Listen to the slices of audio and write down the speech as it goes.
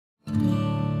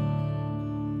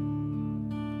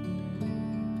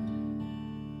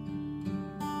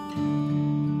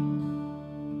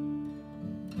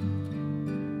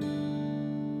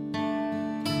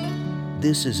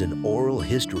This is an oral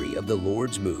history of the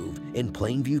Lord's move in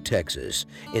Plainview, Texas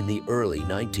in the early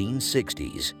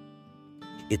 1960s.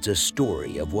 It's a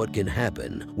story of what can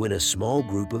happen when a small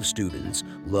group of students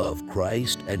love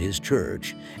Christ and His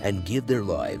church and give their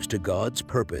lives to God's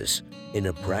purpose in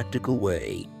a practical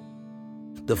way.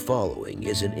 The following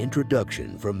is an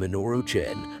introduction from Minoru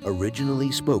Chen,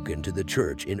 originally spoken to the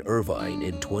church in Irvine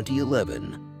in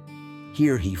 2011.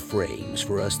 Here he frames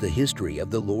for us the history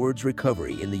of the Lord's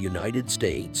recovery in the United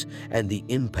States and the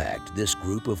impact this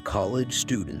group of college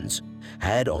students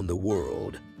had on the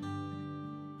world.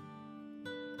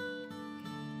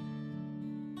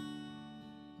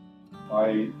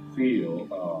 I feel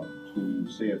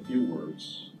to say a few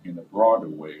words in a broader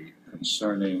way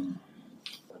concerning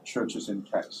churches in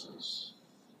Texas,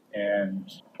 and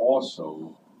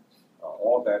also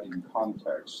all that in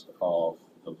context of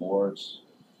the Lord's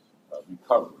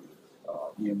recovery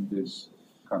in this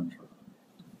country.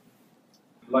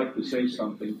 I'd like to say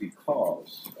something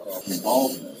because of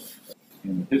involvement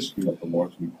in the history of the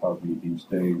Lord's recovery these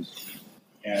days,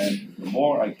 and the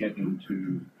more I get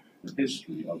into the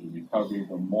history of the recovery,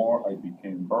 the more I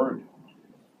became burdened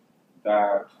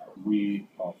that we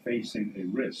are facing a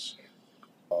risk,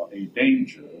 a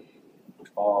danger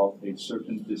of a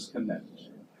certain disconnect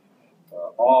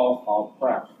of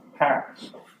our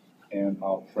past and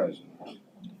our present,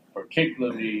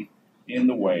 particularly in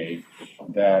the way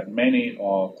that many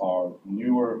of our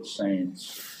newer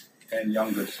saints and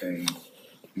younger saints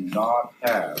do not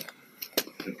have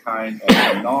the kind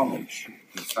of knowledge,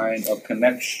 the kind of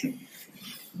connection,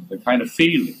 the kind of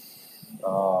feeling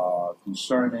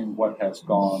concerning what has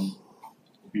gone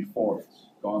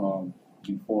on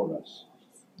before us.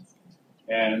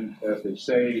 And as they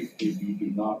say, if you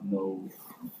do not know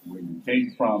where you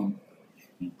came from,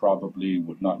 you probably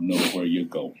would not know where you're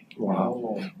going.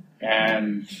 Wow.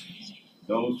 And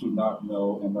those who not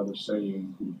know, another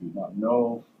saying, who do not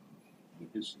know the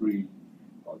history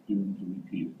are doomed to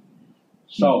repeat it.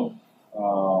 So,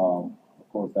 of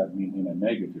course, that means in a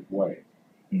negative way.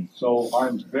 So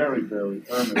I'm very, very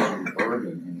earnestly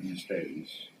burdened in these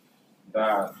days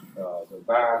that the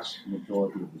vast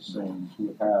majority of the saints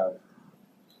who have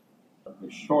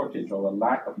a shortage or a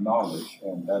lack of knowledge,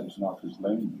 and that is not to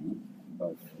blame you,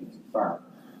 but it's a fact,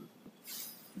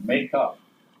 make up,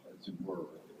 as it were,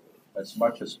 as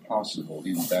much as possible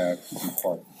in that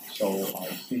department. So I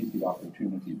seize the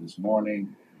opportunity this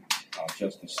morning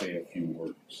just to say a few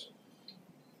words.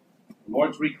 The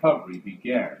Lord's recovery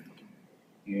began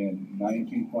in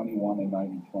 1921 and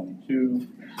 1922,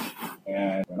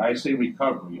 and when I say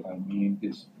recovery, I mean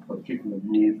this particular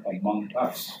move among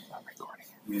us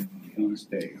in these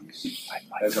days,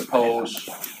 as opposed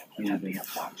to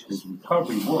this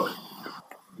recovery work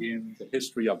in the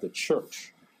history of the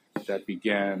church that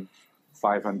began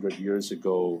 500 years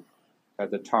ago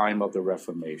at the time of the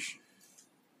Reformation.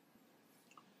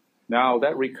 Now,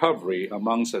 that recovery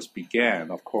amongst us began,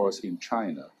 of course, in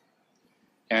China.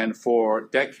 And for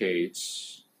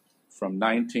decades, from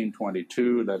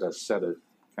 1922, let us set a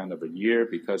kind of a year,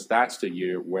 because that's the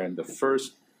year when the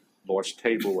first Lord's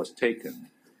table was taken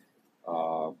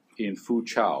in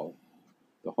Fuzhou,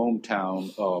 the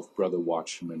hometown of Brother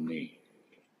Watchman Nee.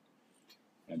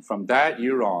 And from that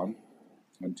year on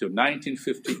until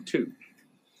 1952,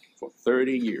 for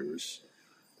 30 years,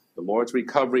 the Lord's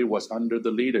recovery was under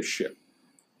the leadership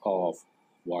of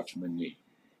Watchman Nee.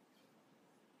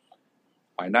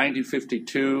 By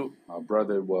 1952, our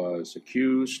brother was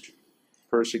accused,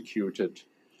 persecuted,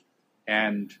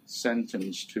 and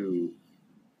sentenced to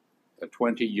a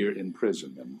 20-year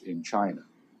imprisonment in China.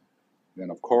 And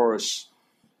of course,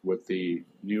 with the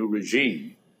new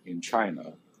regime in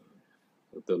China,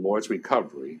 the Lord's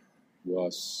recovery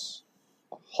was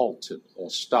halted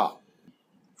or stopped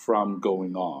from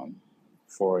going on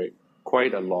for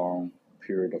quite a long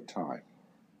period of time.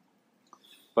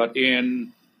 But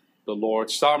in the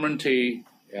Lord's sovereignty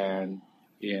and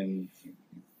in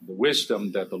the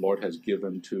wisdom that the Lord has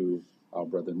given to our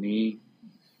brother Nee,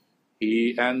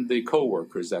 he and the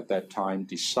co-workers at that time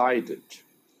decided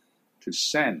to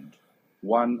send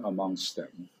one amongst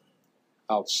them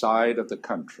outside of the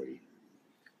country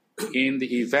in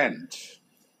the event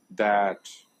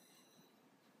that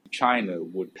China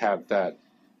would have that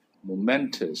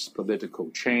momentous political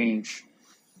change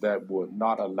that would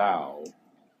not allow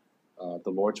the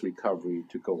Lord's recovery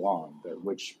to go on,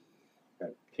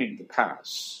 that came to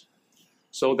pass,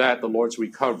 so that the Lord's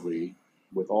recovery,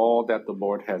 with all that the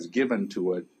Lord has given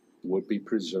to it, would be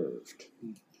preserved.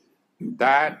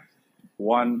 That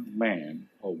one man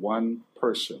or one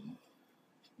person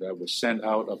that was sent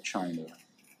out of China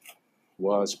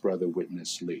was Brother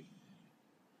Witness Lee.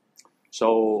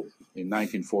 So in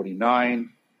 1949,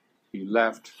 he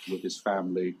left with his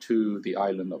family to the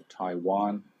island of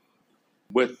Taiwan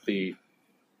with the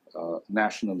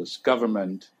nationalist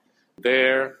government.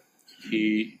 There,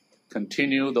 he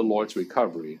continued the Lord's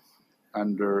recovery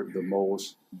under the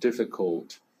most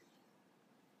difficult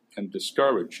and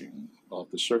discouraging of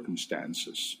the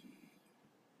circumstances.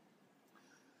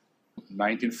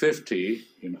 1950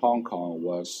 in Hong Kong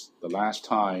was the last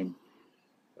time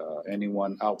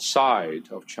anyone outside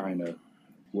of China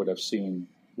would have seen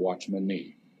Watchman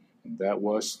Nee. And that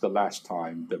was the last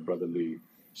time that Brother Lee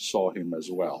saw him as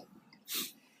well.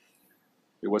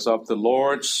 It was of the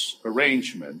Lord's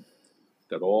arrangement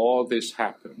that all this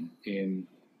happened in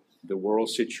the world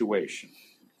situation.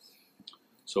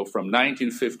 So from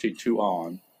 1952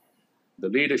 on, the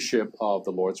leadership of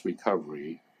the Lord's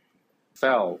recovery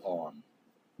fell on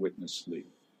Witness Lee.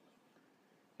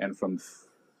 And from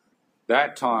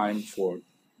that time, for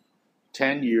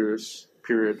 10 years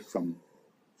period from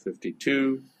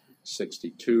 52,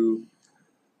 62,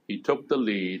 he took the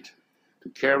lead to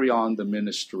carry on the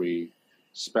ministry,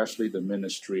 especially the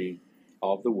ministry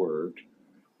of the Word,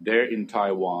 there in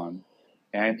Taiwan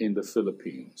and in the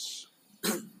Philippines,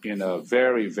 in a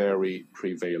very, very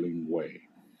prevailing way.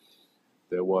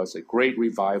 There was a great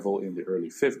revival in the early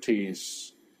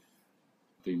 50s.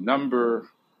 The number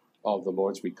of the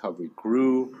Lord's recovery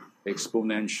grew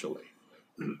exponentially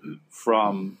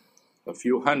from a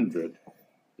few hundred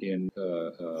in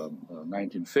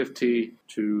 1950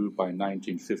 to, by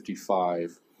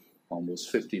 1955, almost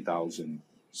 50,000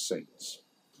 saints.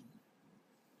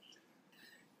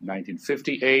 In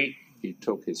 1958, he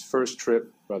took his first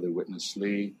trip, Brother Witness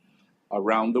Lee,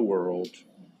 around the world,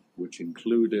 which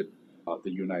included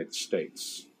the United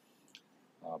States.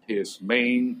 His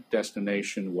main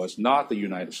destination was not the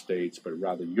United States, but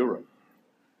rather Europe.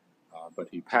 But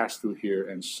he passed through here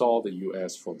and saw the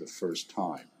U.S. for the first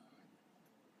time.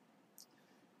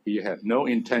 He had no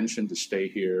intention to stay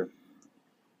here.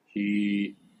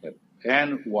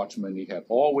 And Watchman Nee had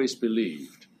always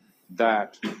believed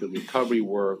that the recovery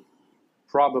work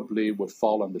probably would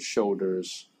fall on the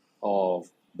shoulders of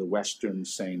the Western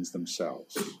saints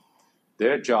themselves.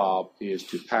 Their job is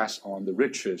to pass on the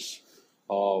riches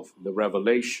of the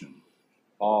revelation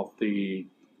of the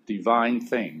divine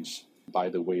things by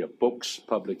the way of books,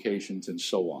 publications, and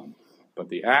so on. But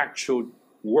the actual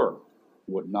work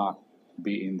would not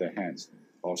be in their hands,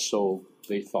 or so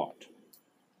they thought.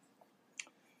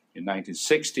 In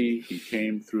 1960, he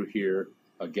came through here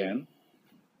again,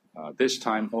 this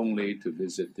time only to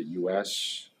visit the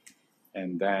U.S.,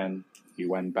 and then he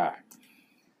went back.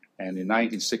 And in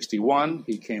 1961,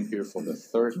 he came here for the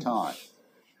third time.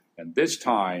 And this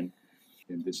time,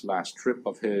 in this last trip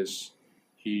of his,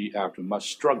 he, after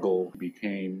much struggle,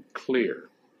 became clear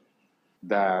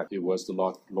that it was the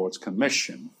Lord's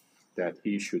commission that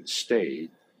he should stay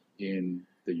in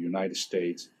the United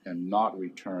States and not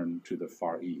return to the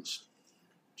Far East,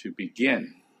 to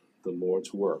begin the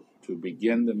Lord's work, to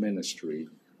begin the ministry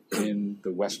in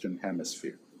the Western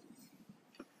Hemisphere.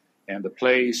 And the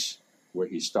place where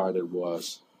he started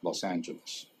was Los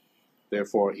Angeles.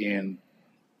 Therefore, in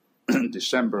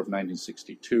December of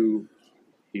 1962,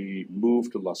 he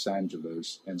moved to Los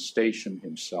Angeles and stationed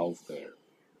himself there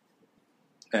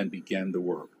and began the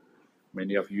work.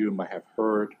 Many of you might have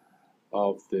heard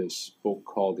of this book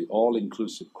called The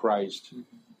All-Inclusive Christ.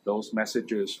 Those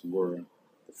messages were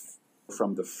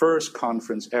from the first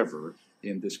conference ever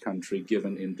in this country,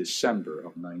 given in December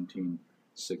of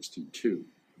 1962.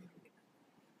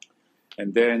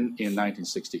 And then in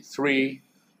 1963,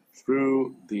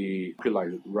 through the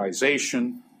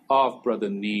popularization of Brother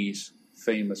Nee's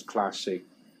famous classic,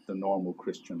 The Normal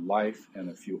Christian Life, and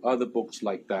a few other books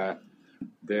like that,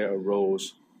 there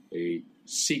arose a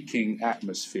seeking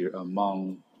atmosphere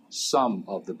among some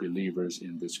of the believers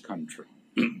in this country.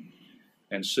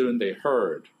 And soon they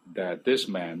heard that this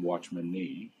man, Watchman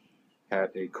Nee,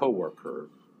 had a co-worker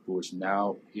who is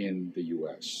now in the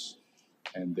U.S.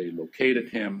 And they located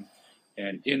him,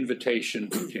 and invitation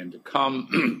began to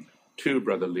come to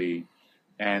Brother Lee.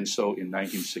 And so in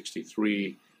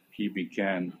 1963, he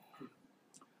began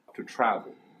to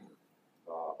travel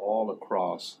all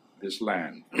across this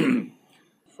land,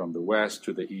 from the west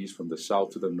to the east, from the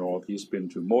south to the north. He's been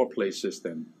to more places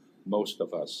than most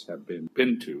of us have been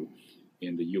to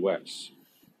in the U.S.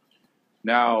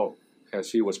 Now,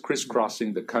 as he was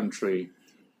crisscrossing the country,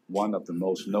 one of the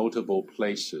most notable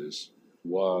places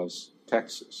was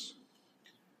Texas.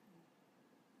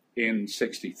 In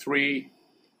 1963,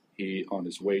 he, on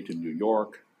his way to New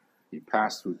York, he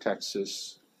passed through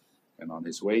Texas, and on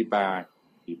his way back,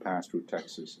 he passed through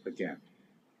Texas again.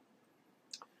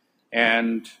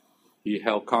 And he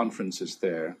held conferences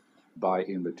there by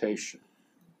invitation.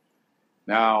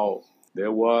 Now,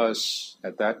 there was,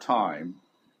 at that time,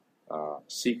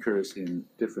 seekers in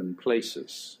different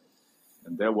places.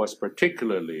 And there was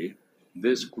particularly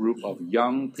this group of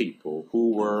young people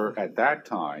who were, at that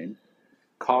time,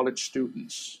 college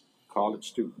students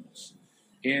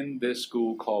in this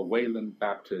school called Wayland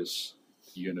Baptist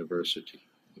University,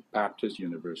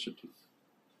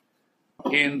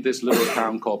 in this little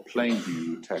town called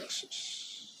Plainview,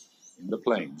 Texas, in the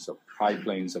high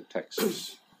plains of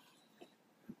Texas.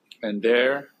 And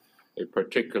there, there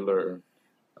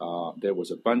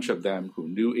was a bunch of them who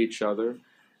knew each other,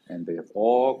 and they have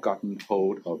all gotten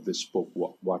hold of this book,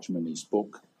 Watchman Nee's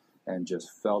book, and just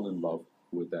fell in love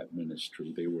with that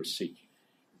ministry they were seeking.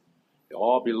 They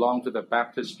all belonged to the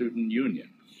Baptist Student Union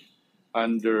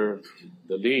under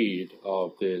the lead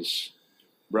of this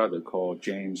brother called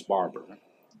James Barber,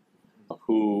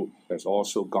 who has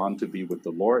also gone to be with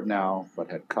the Lord now, but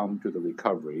had come to the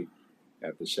recovery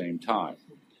at the same time.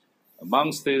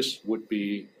 Amongst this would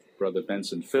be Brother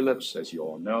Benson Phillips, as you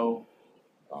all know,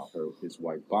 his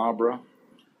wife Barbara,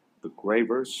 the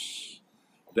Gravers.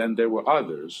 Then there were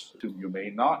others whom you may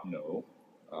not know,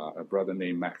 a brother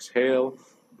named Max Hale,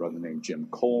 a brother named Jim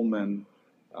Coleman.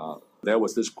 There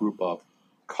was this group of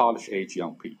college-age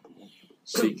young people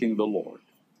seeking the Lord.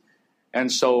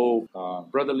 And so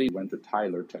Brother Lee went to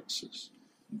Tyler, Texas.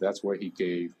 That's where he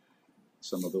gave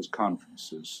some of those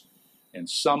conferences. And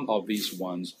some of these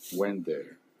ones went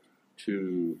there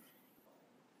to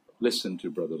listen to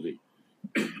Brother Lee,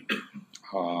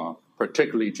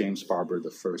 particularly James Barber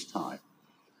the first time.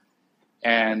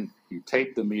 And he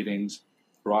taped the meetings,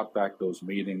 brought back those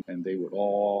meetings, and they would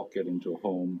all get into a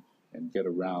home and get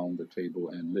around the table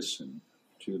and listen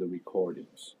to the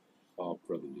recordings of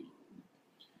Brother Lee.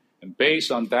 And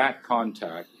based on that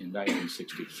contact in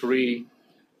 1963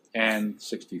 and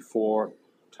 64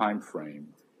 time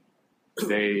frame,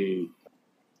 they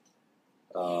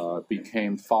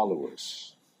became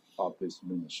followers of this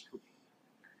ministry.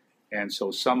 And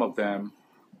so some of them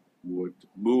would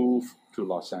move to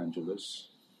Los Angeles,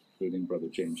 including Brother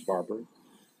James Barber,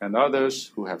 and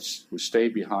others who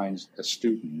stayed behind as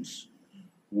students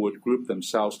would group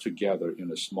themselves together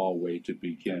in a small way to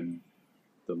begin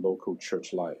the local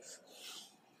church life.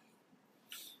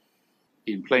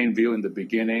 In Plainview, in the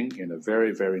beginning, in the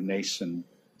very, very nascent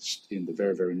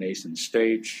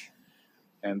stage,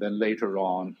 and then later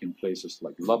on in places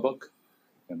like Lubbock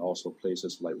and also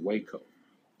places like Waco,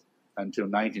 until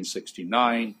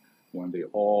 1969, when they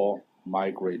all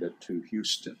migrated to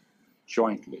Houston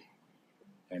jointly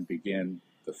and began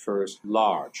the first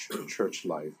large church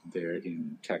life there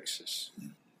in Texas.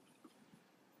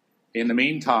 In the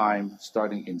meantime,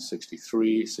 starting in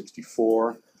 63,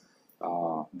 64,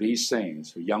 these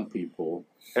saints, young people,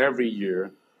 every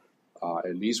year,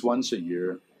 at least once a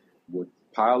year, would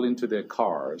pile into their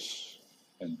cars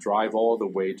and drive all the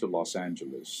way to Los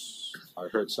Angeles. I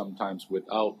heard sometimes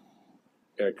without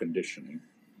air conditioning,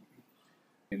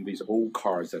 in these old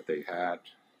cars that they had,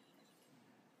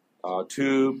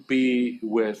 to be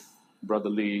with Brother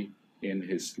Lee in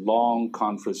his long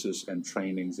conferences and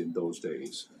trainings in those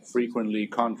days. Frequently,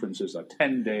 conferences are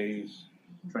 10 days,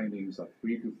 trainings are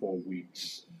 3 to 4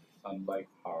 weeks, unlike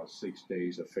our 6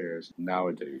 days affairs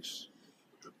nowadays.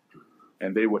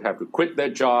 And they would have to quit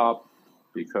their job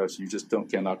because you just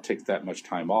cannot take that much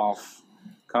time off.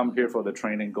 Come here for the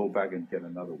training, go back and get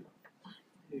another one.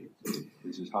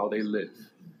 This is how they live.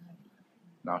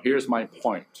 Now, here's my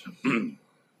point.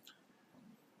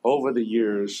 Over the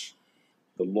years,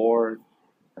 the Lord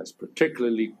has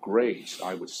particularly graced,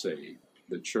 I would say,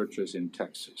 the churches in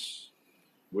Texas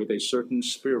with a certain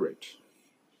spirit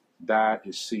that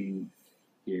is seen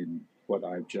in what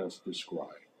I've just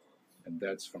described. And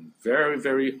that's from very,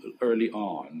 very early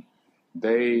on,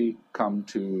 they come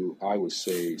to, I would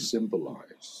say,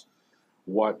 symbolize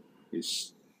what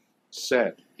is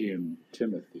said in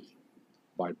Timothy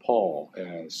by Paul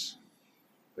as,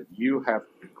 that you have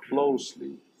to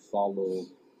closely follow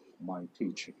my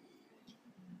teaching.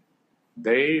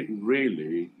 They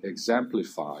really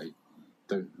exemplify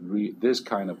this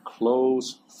kind of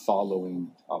close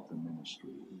following of the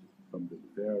ministry from the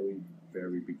very,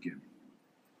 very beginning.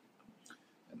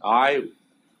 And I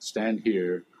stand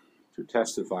here to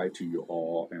testify to you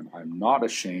all, and I'm not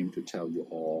ashamed to tell you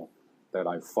all that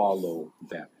I follow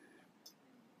them.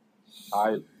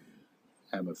 I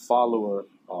am a follower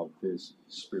of this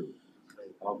spirit,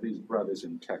 of these brothers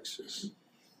in Texas,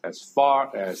 as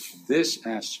far as this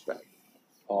aspect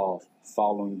of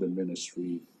following the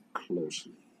ministry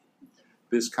closely.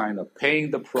 This kind of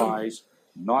paying the price,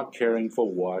 not caring for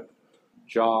what,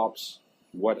 jobs,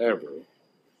 whatever,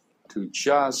 to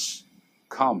just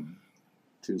come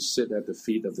to sit at the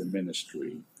feet of the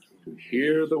ministry, to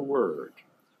hear the word.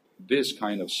 This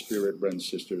kind of spirit, brothers and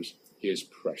sisters, is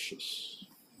precious.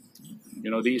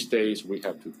 You know, these days we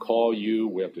have to call you,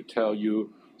 we have to tell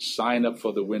you, sign up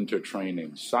for the winter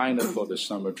training, sign up for the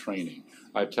summer training.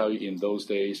 I tell you, in those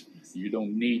days, you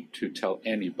don't need to tell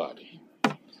anybody.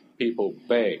 People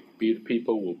beg,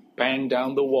 people will bang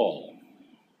down the wall,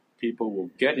 people will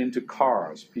get into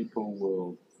cars, people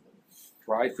will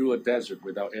drive through a desert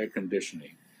without air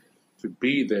conditioning to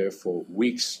be there for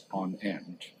weeks on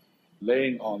end,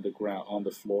 laying on the ground, on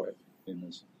the floor in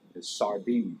his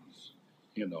sardines.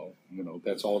 You know,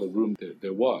 that's all the room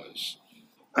there was.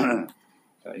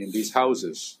 In these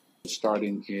houses,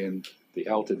 starting in the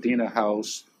Altadena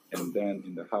house, and then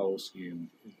in the house in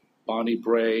Bonnie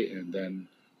Bray, and then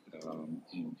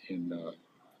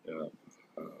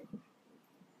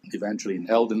eventually in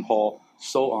Eldon Hall,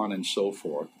 so on and so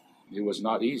forth. It was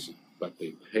not easy, but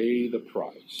they pay the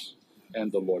price,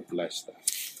 and the Lord blessed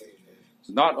that.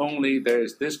 Not only there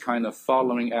is this kind of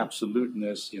following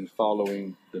absoluteness in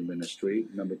following the ministry.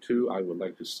 Number two, I would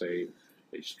like to say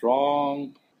a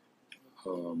strong,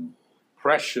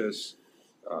 precious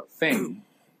thing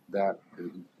that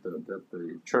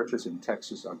the churches in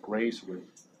Texas are graced with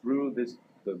through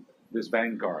this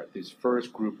vanguard, this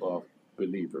first group of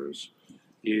believers,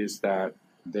 is that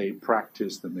they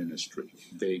practice the ministry.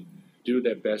 They do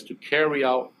their best to carry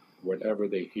out whatever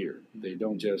they hear. They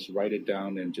don't just write it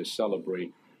down and just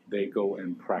celebrate. They go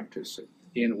and practice it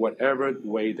in whatever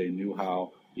way they knew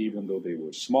how. Even though they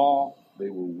were small,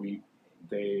 they were weak,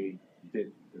 they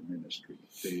did the ministry.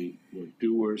 They were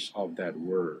doers of that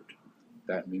word.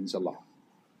 That means a lot.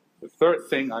 The third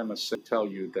thing I must tell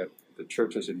you that the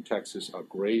churches in Texas are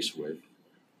graced with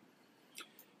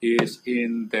is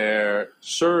in their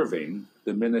serving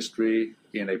the ministry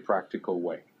in a practical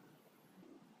way.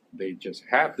 They just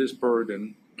have this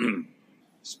burden,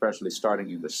 especially starting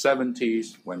in the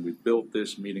 70s when we built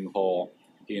this meeting hall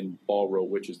in Ball Road,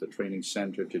 which is the training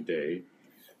center today,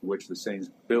 which the saints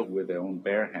built with their own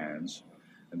bare hands.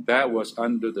 And that was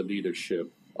under the leadership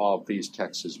of these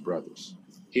Texas brothers.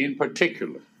 In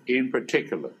particular,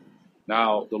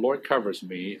 now the Lord covers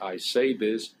me. I say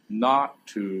this not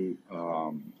to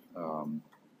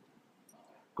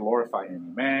glorify any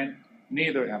man,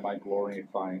 neither am I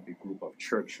glorifying a group of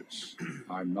churches.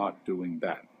 I'm not doing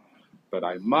that. But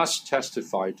I must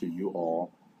testify to you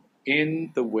all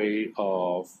in the way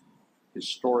of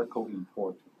historical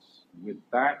importance with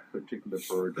that particular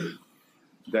burden,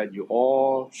 that you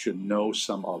all should know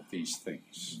some of these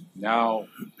things. Now,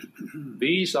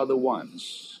 these are the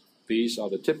ones, these are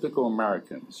the typical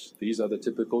Americans, these are the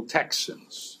typical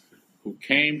Texans who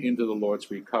came into the Lord's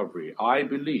recovery, I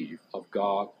believe, of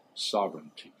God's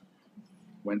sovereignty.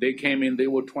 When they came in, they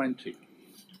were 20.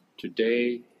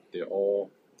 Today, they're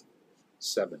all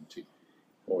 70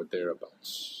 or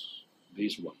thereabouts,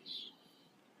 these ones.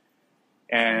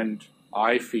 And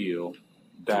I feel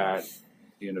that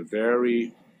in a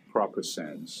very proper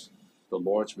sense, the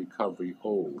Lord's recovery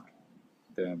owed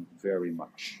them very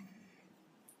much.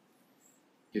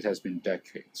 It has been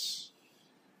decades.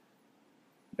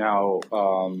 Now,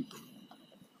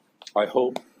 I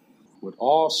hope would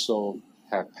also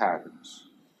have patterns,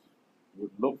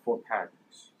 would look for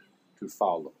patterns to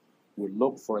follow, would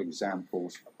look for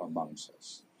examples amongst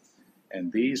us.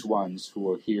 And these ones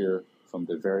who are here from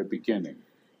the very beginning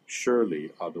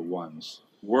surely are the ones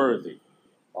worthy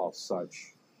of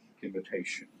such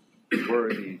imitation,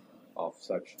 worthy of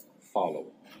such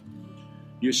following.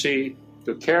 You see,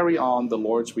 to carry on the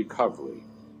Lord's recovery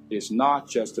is not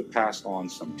just to pass on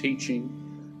some teaching,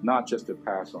 not just to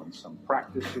pass on some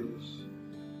practices.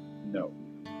 No.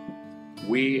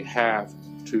 We have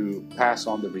to pass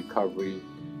on the recovery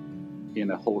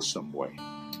in a wholesome way.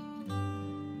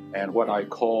 And what I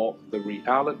call the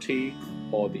reality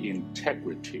or the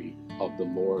integrity of the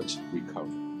Lord's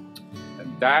recovery.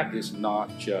 And that is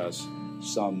not just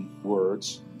some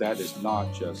words, that is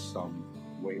not just some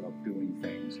way of doing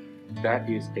things. That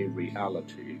is a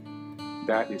reality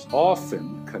that is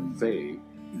often conveyed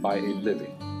by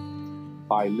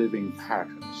by living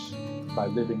patterns, by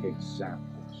living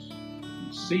examples.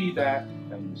 You see that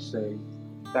and you say,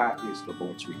 that is the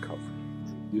Lord's recovery.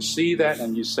 You see that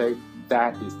and you say,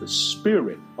 that is the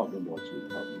spirit of the Lord's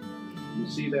recovery. You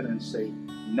see that and say,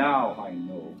 now I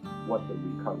know what the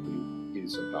recovery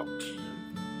is about.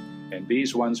 And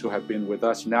these ones who have been with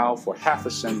us now for half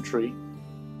a century,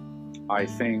 I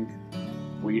think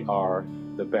we are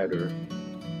the better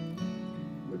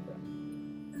with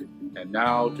them. And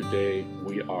now today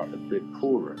we are a bit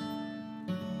poorer.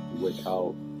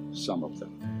 without some of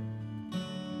them.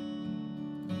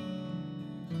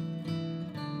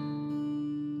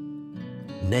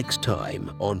 Next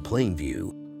time on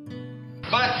Plainview.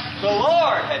 But the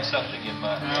Lord had something in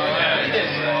mind. He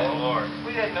didn't know the Lord.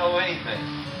 We didn't know anything.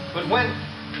 But when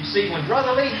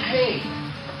Brother Lee came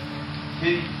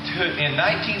in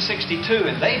 1962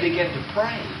 and they began to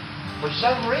pray, for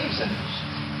some reason,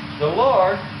 the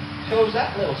Lord chose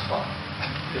that little spot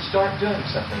to start doing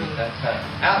something at that time,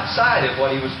 outside of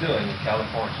what he was doing in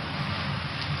California.